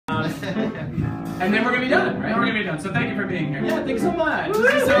And then we're gonna be done, right? And we're gonna be done. So thank you for being here. Yeah, thanks so much.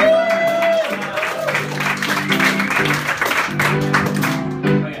 This is so fun.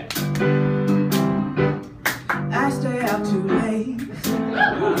 Okay. I stay out too late.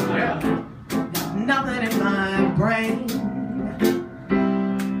 Yeah. Nothing in my brain.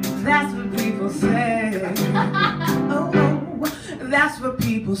 That's what people say. Oh, that's what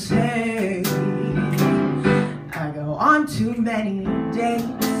people say. I go on too many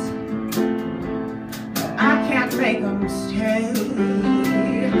dates. I can't make them stay.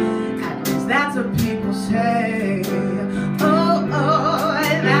 At least that's what people say.